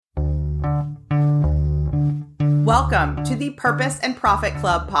Welcome to the Purpose and Profit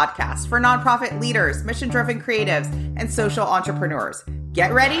Club podcast for nonprofit leaders, mission-driven creatives, and social entrepreneurs.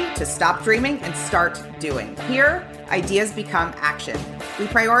 Get ready to stop dreaming and start doing. Here, ideas become action. We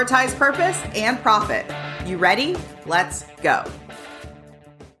prioritize purpose and profit. You ready? Let's go.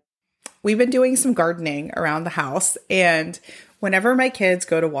 We've been doing some gardening around the house, and whenever my kids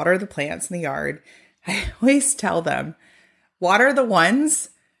go to water the plants in the yard, I always tell them, water the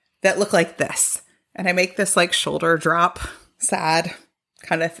ones that look like this. And I make this like shoulder drop, sad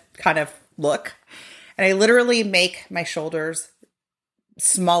kind of look. And I literally make my shoulders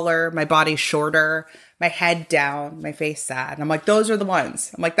smaller, my body shorter, my head down, my face sad. And I'm like, those are the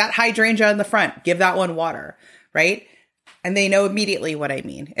ones. I'm like, that hydrangea in the front, give that one water, right? And they know immediately what I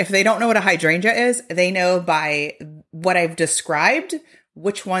mean. If they don't know what a hydrangea is, they know by what I've described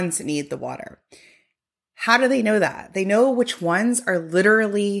which ones need the water. How do they know that? They know which ones are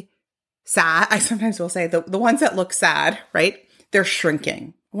literally sad. I sometimes will say the ones that look sad, right? They're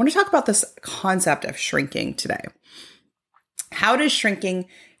shrinking. I want to talk about this concept of shrinking today. How does shrinking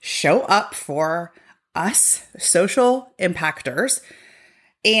show up for us social impactors,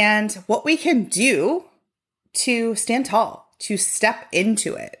 and what we can do to stand tall, to step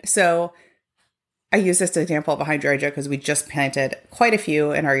into it? So I use this example of a hydrangea because we just planted quite a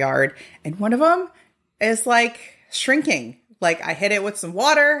few in our yard, and one of them is like shrinking. Like I hit it with some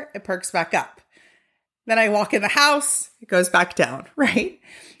water, it perks back up. Then I walk in the house, it goes back down, right?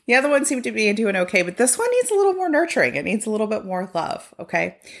 The other ones seem to be doing okay, but this one needs a little more nurturing. It needs a little bit more love,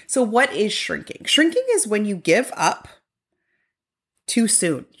 okay? So what is shrinking? Shrinking is when you give up too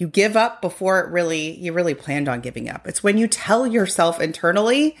soon. You give up before you really planned on giving up. It's when you tell yourself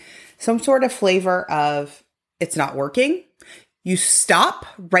internally some sort of flavor of it's not working. You stop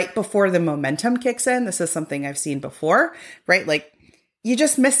right before the momentum kicks in. This is something I've seen before, right? Like you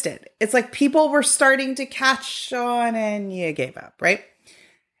just missed it. It's like people were starting to catch on and you gave up, right?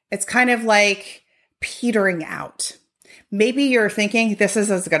 It's kind of like petering out. Maybe you're thinking this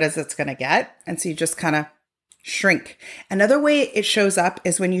is as good as it's going to get. And so you just kind of shrink. Another way it shows up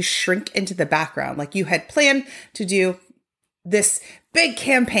is when you shrink into the background. Like you had planned to do this big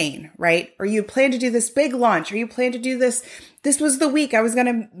campaign, right? Or you plan to do this big launch, or you plan to do this. This was the week I was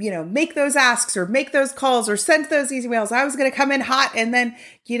going to, make those asks or make those calls or send those emails. I was going to come in hot. And then,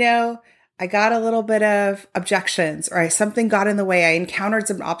 I got a little bit of objections or something got in the way. I encountered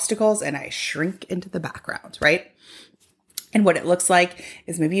some obstacles and I shrink into the background, right? And what it looks like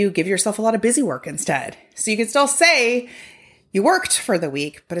is maybe you give yourself a lot of busy work instead. So you can still say you worked for the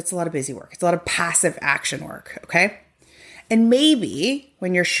week, but it's a lot of busy work. It's a lot of passive action work. Okay. And maybe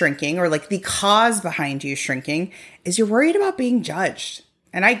when you're shrinking, or like the cause behind you shrinking, is you're worried about being judged.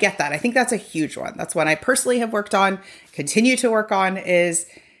 And I get that. I think that's a huge one. That's one I personally have worked on, continue to work on, is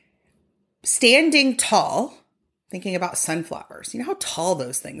standing tall, thinking about sunflowers. You know how tall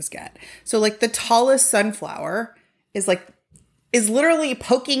those things get. So like the tallest sunflower is literally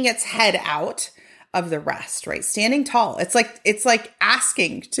poking its head out of the rest, right? Standing tall. It's like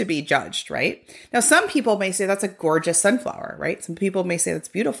asking to be judged, right? Now, some people may say that's a gorgeous sunflower, right? Some people may say that's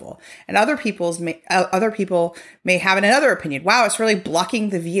beautiful. And other people may have another opinion. Wow, it's really blocking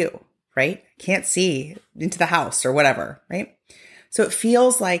the view, right? Can't see into the house or whatever, right? So it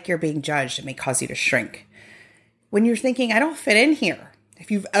feels like you're being judged. It may cause you to shrink. When you're thinking, I don't fit in here. If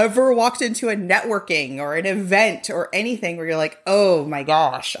you've ever walked into a networking or an event or anything where you're like, oh my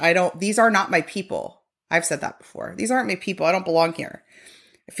gosh, these are not my people. I've said that before. These aren't my people. I don't belong here.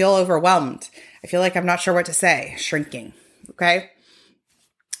 I feel overwhelmed. I feel like I'm not sure what to say. Shrinking. Okay.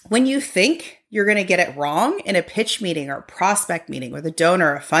 When you think you're going to get it wrong in a pitch meeting or a prospect meeting with a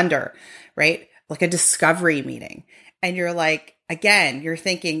donor, a funder, right? Like a discovery meeting. And you're like, again, you're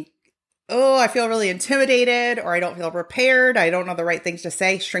thinking, oh, I feel really intimidated, or I don't feel prepared. I don't know the right things to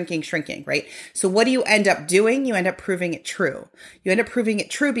say. Shrinking, right? So what do you end up doing? You end up proving it true. You end up proving it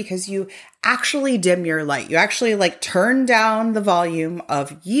true because you actually dim your light. You actually turn down the volume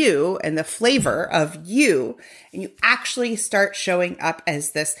of you and the flavor of you, and you actually start showing up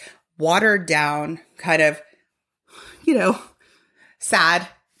as this watered down kind of, sad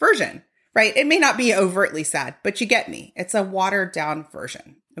version, right? It may not be overtly sad, but you get me. It's a watered down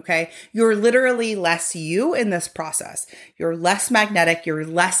version. Okay. You're literally less you in this process. You're less magnetic. You're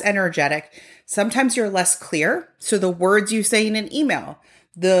less energetic. Sometimes you're less clear. So the words you say in an email,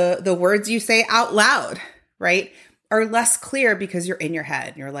 the words you say out loud, right, are less clear because you're in your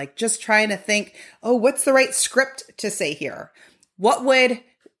head. You're like just trying to think, oh, what's the right script to say here?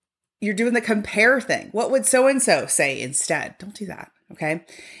 You're doing the compare thing. What would so-and-so say instead? Don't do that. Okay.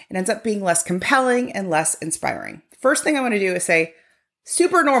 It ends up being less compelling and less inspiring. First thing I want to do is say,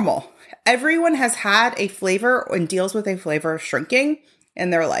 Super normal. Everyone has had a flavor and deals with a flavor of shrinking in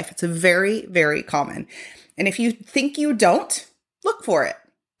their life. It's very, very common. And if you think you don't, look for it.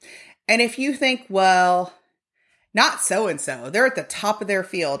 And if you think, well, not so-and-so, they're at the top of their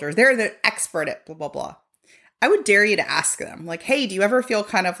field or they're the expert at blah, blah, blah, I would dare you to ask them, like, hey, do you ever feel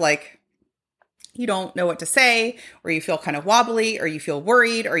kind of like you don't know what to say, or you feel kind of wobbly, or you feel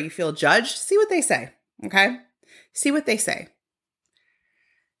worried, or you feel judged? See what they say, okay? See what they say.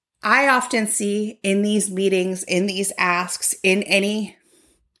 I often see in these meetings, in these asks, in any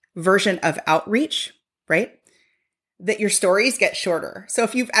version of outreach, right, that your stories get shorter. So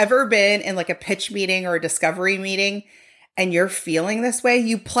if you've ever been in like a pitch meeting or a discovery meeting and you're feeling this way,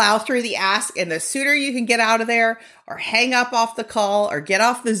 you plow through the ask, and the sooner you can get out of there or hang up off the call or get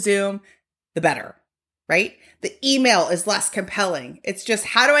off the Zoom, the better, right? The email is less compelling. It's just,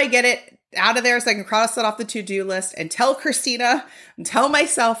 how do I get it out of there so I can cross it off the to-do list and tell Christina and tell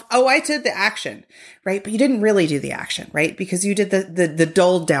myself, oh, I did the action, right? But you didn't really do the action, right? Because you did the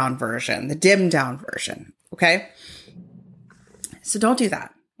dulled down version, the dimmed down version, okay? So don't do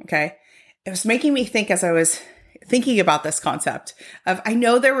that, okay? It was making me think as I was thinking about this concept of, I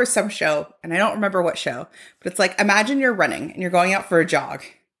know there was some show, and I don't remember what show, but it's like, imagine you're running and you're going out for a jog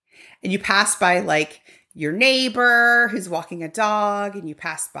and you pass by like your neighbor who's walking a dog, and you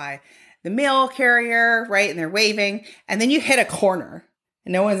pass by the mail carrier, right? And they're waving. And then you hit a corner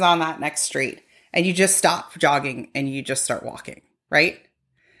and no one's on that next street. And you just stop jogging and you just start walking, right?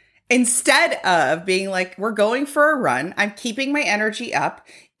 Instead of being like, we're going for a run, I'm keeping my energy up,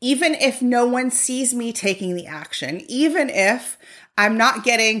 even if no one sees me taking the action, even if I'm not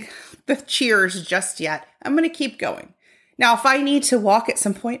getting the cheers just yet, I'm going to keep going. Now, if I need to walk at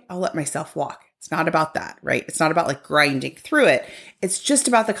some point, I'll let myself walk. It's not about that, right? It's not about like grinding through it. It's just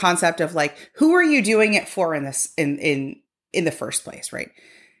about the concept of like, who are you doing it for in this, in the first place, right?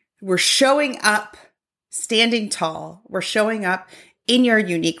 We're showing up, standing tall. We're showing up in your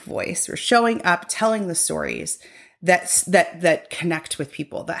unique voice. We're showing up, telling the stories that connect with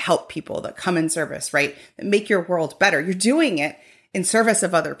people, that help people, that come in service, right? That make your world better. You're doing it in service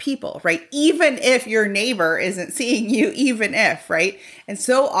of other people, right? Even if your neighbor isn't seeing you, even if, right? And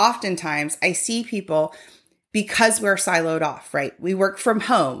so oftentimes I see people, because we're siloed off, right? We work from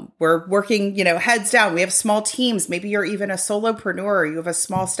home. We're working, heads down. We have small teams. Maybe you're even a solopreneur. You have a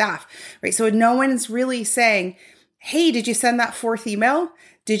small staff, right? So no one's really saying, hey, did you send that fourth email?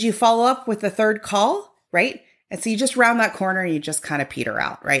 Did you follow up with the third call, right? And so you just round that corner and you just kind of peter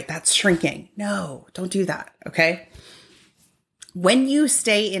out, right? That's shrinking. No, don't do that, okay? When you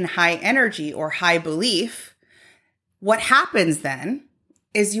stay in high energy or high belief, what happens then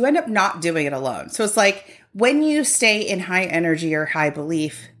is you end up not doing it alone. So it's like when you stay in high energy or high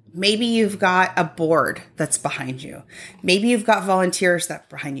belief, maybe you've got a board that's behind you. Maybe you've got volunteers that's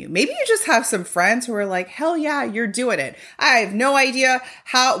behind you. Maybe you just have some friends who are like, hell yeah, you're doing it. I have no idea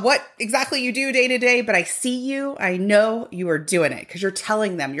what exactly you do day to day, but I see you. I know you are doing it because you're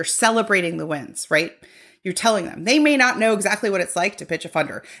telling them, you're celebrating the wins, right? You're telling them. They may not know exactly what it's like to pitch a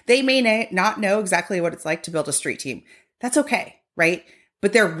funder. They may not know exactly what it's like to build a street team. That's okay, right?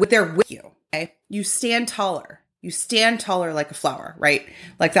 But they're with you, okay? You stand taller. You stand taller like a flower, right?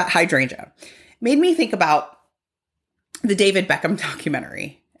 Like that hydrangea. Made me think about the David Beckham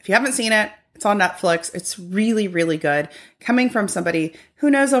documentary. If you haven't seen it, it's on Netflix. It's really, really good. Coming from somebody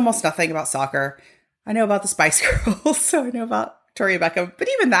who knows almost nothing about soccer. I know about the Spice Girls, so I know about Victoria Beckham. But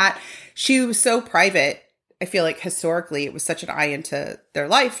even that, she was so private. I feel like historically it was such an eye into their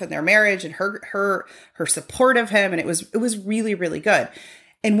life and their marriage and her support of him. And it was really, really good.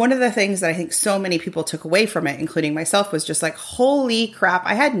 And one of the things that I think so many people took away from it, including myself, was just like, holy crap,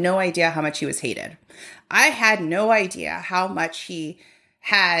 I had no idea how much he was hated. I had no idea how much he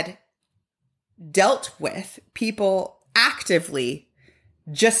had dealt with people actively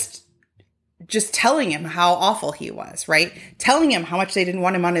just telling him how awful he was, right? Telling him how much they didn't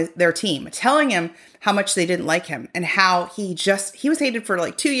want him on their team, telling him how much they didn't like him, and how he was hated for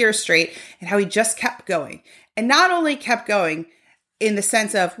like 2 years straight, and how he just kept going. And not only kept going in the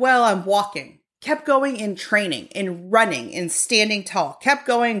sense of, well, I'm walking, kept going in training, in running, in standing tall, kept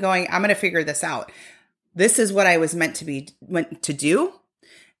going, I'm going to figure this out. This is what I was meant to do.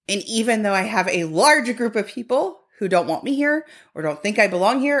 And even though I have a large group of people who don't want me here, or don't think I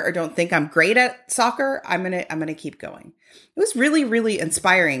belong here, or don't think I'm great at soccer, I'm gonna keep going. It was really, really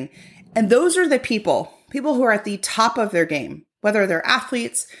inspiring. And those are the people who are at the top of their game, whether they're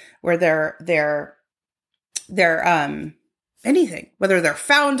athletes, or they're anything, whether they're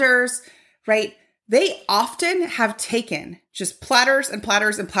founders, right? they often have taken just platters and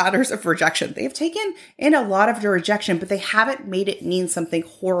platters and platters of rejection. They've taken in a lot of the rejection, but they haven't made it mean something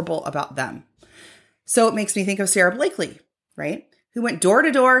horrible about them. So it makes me think of Sara Blakely, right? Who went door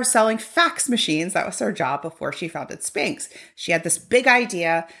to door selling fax machines. That was her job before she founded Spanx. She had this big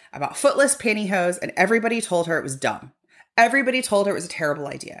idea about footless pantyhose, and everybody told her it was dumb. Everybody told her it was a terrible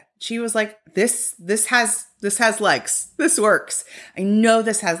idea. She was like, this has legs. This works. I know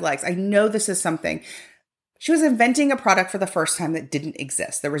this has legs. I know this is something. She was inventing a product for the first time that didn't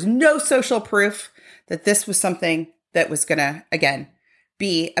exist. There was no social proof that this was something that was going to, again,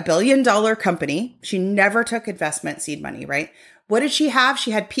 be a $1 billion company. She never took investment seed money, right? What did she have?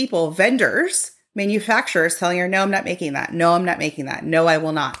 She had people, vendors, manufacturers telling her, no, I'm not making that. No, I'm not making that. No, I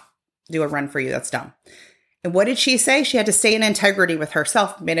will not do a run for you. That's dumb. And what did she say? She had to stay in integrity with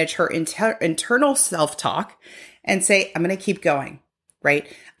herself, manage her internal self-talk, and say, I'm going to keep going, right?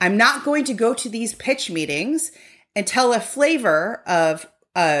 I'm not going to go to these pitch meetings and tell a flavor of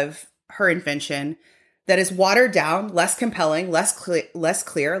her invention that is watered down, less compelling, less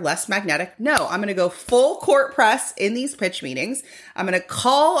clear, less magnetic. No, I'm going to go full court press in these pitch meetings. I'm going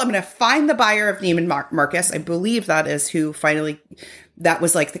to find the buyer of Neiman Marcus. I believe that is who finally, that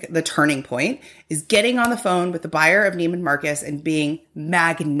was like the turning point, is getting on the phone with the buyer of Neiman Marcus and being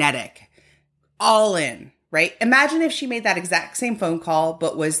magnetic, all in, right? Imagine if she made that exact same phone call,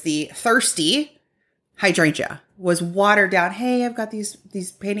 but was the thirsty hydrangea, was watered down. Hey, I've got these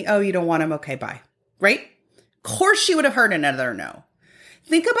painting. Oh, you don't want them? Okay, bye. Right? Of course she would have heard another no.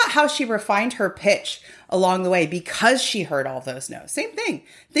 Think about how she refined her pitch along the way because she heard all those no's. Same thing.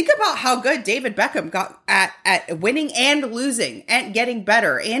 Think about how good David Beckham got at winning and losing and getting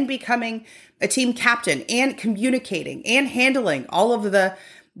better and becoming a team captain and communicating and handling all of the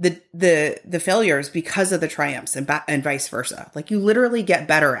failures because of the triumphs and vice versa. Like, you literally get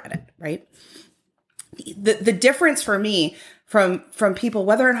better at it, right? The difference for me from people,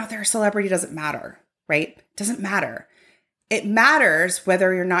 whether or not they're a celebrity, doesn't matter. Right? Doesn't matter. It matters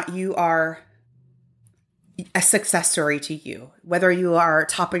whether or not you are a success story to you, whether you are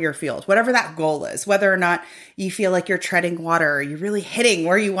top of your field, whatever that goal is, whether or not you feel like you're treading water, or you're really hitting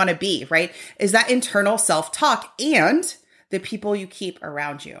where you want to be, right? Is that internal self-talk and the people you keep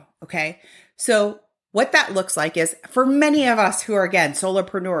around you. Okay. So what that looks like is, for many of us who are, again,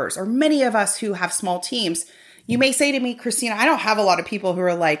 solopreneurs, or many of us who have small teams, you may say to me, Christina, I don't have a lot of people who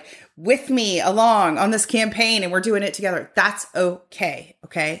are like with me along on this campaign and we're doing it together. That's okay.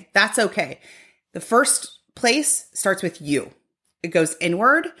 Okay. That's okay. The first place starts with you. It goes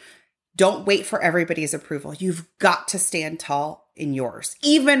inward. Don't wait for everybody's approval. You've got to stand tall in yours.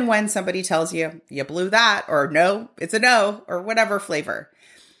 Even when somebody tells you, you blew that, or no, it's a no, or whatever flavor.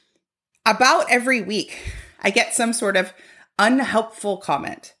 About every week, I get some sort of unhelpful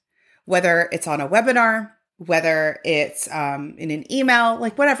comment, whether it's on a webinar, whether it's in an email,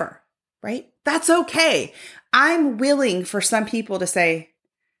 like whatever, right? That's okay. I'm willing for some people to say,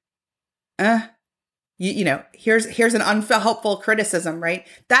 here's an unhelpful criticism, right?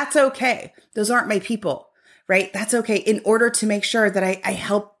 That's okay. Those aren't my people, right? That's okay, in order to make sure that I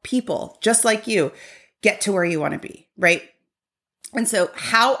help people just like you get to where you want to be, right? And so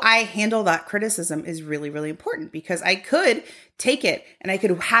how I handle that criticism is really, really important, because I could take it and I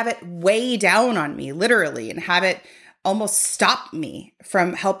could have it weigh down on me, literally, and have it almost stop me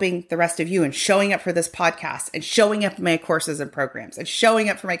from helping the rest of you and showing up for this podcast and showing up in my courses and programs and showing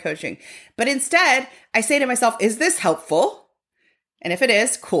up for my coaching. But instead, I say to myself, is this helpful? And if it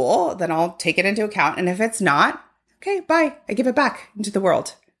is, cool, then I'll take it into account. And if it's not, okay, bye. I give it back into the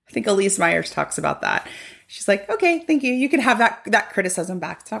world. I think Elise Myers talks about that. She's like, okay, thank you. You can have that criticism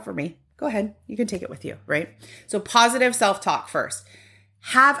back. It's not for me. Go ahead. You can take it with you, right? So positive self-talk first.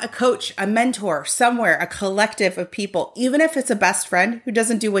 Have a coach, a mentor somewhere, a collective of people, even if it's a best friend who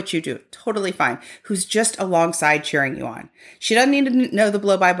doesn't do what you do, totally fine, who's just alongside cheering you on. She doesn't need to know the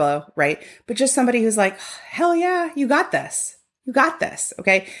blow by blow, right? But just somebody who's like, hell yeah, you got this. You got this,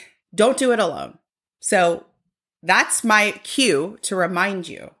 okay? Don't do it alone. So that's my cue to remind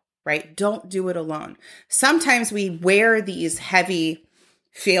you, right? Don't do it alone. Sometimes we wear these heavy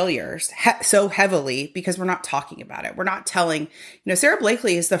failures so heavily because we're not talking about it. We're not telling, Sara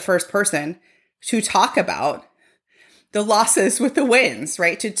Blakely is the first person to talk about the losses with the wins,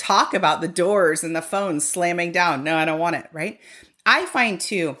 right? To talk about the doors and the phones slamming down. No, I don't want it, right? I find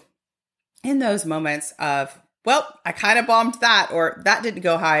too, in those moments of, well, I kind of bombed that, or that didn't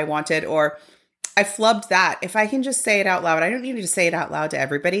go how I wanted, or I flubbed that. If I can just say it out loud, I don't need to say it out loud to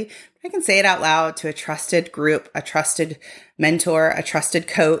everybody. I can say it out loud to a trusted group, a trusted mentor, a trusted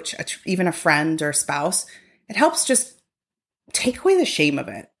coach, even a friend or spouse. It helps just take away the shame of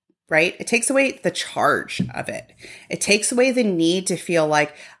it, right? It takes away the charge of it. It takes away the need to feel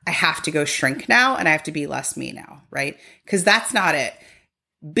like I have to go shrink now and I have to be less me now, right? Because that's not it.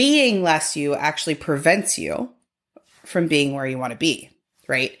 Being less you actually prevents you from being where you want to be,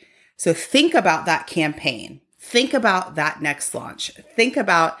 right? So think about that campaign. Think about that next launch. Think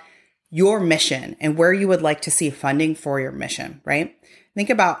about your mission and where you would like to see funding for your mission, right? Think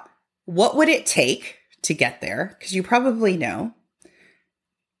about what would it take to get there, because you probably know.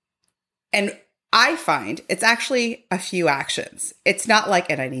 And I find it's actually a few actions. It's not like,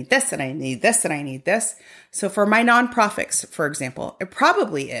 and I need this, and I need this, and I need this. So for my nonprofits, for example, it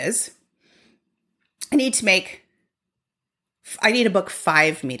probably is, I need to book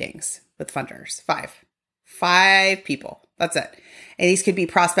 5 meetings with funders. 5 people. That's it. And these could be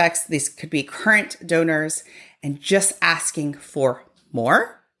prospects. These could be current donors, and just asking for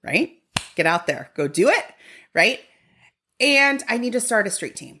more, right? Get out there, go do it, right? And I need to start a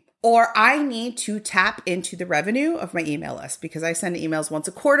street team. Or I need to tap into the revenue of my email list, because I send emails once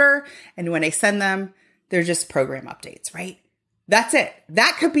a quarter. And when I send them, they're just program updates, right? That's it.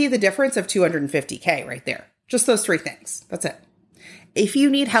 That could be the difference of $250K right there. Just those 3 things. That's it. If you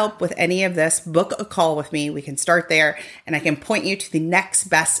need help with any of this, book a call with me. We can start there and I can point you to the next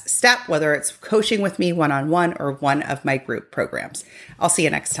best step, whether it's coaching with me one-on-one or one of my group programs. I'll see you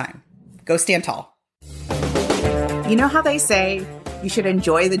next time. Go stand tall. You know how they say you should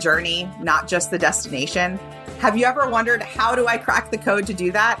enjoy the journey, not just the destination? Have you ever wondered, how do I crack the code to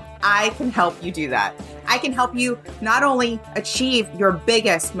do that? I can help you do that. I can help you not only achieve your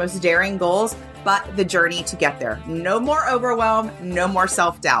biggest, most daring goals, but the journey to get there. No more overwhelm, no more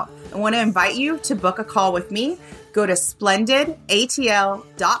self-doubt. I want to invite you to book a call with me. Go to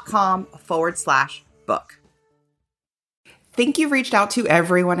splendidatl.com/book. Think you've reached out to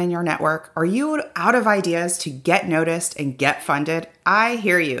everyone in your network? Are you out of ideas to get noticed and get funded? I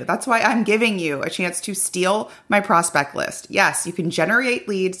hear you. That's why I'm giving you a chance to steal my prospect list. Yes, you can generate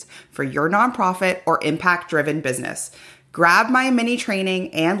leads for your nonprofit or impact-driven business. Grab my mini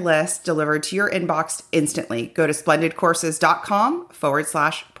training and list delivered to your inbox instantly. Go to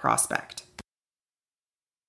splendidcourses.com/prospect.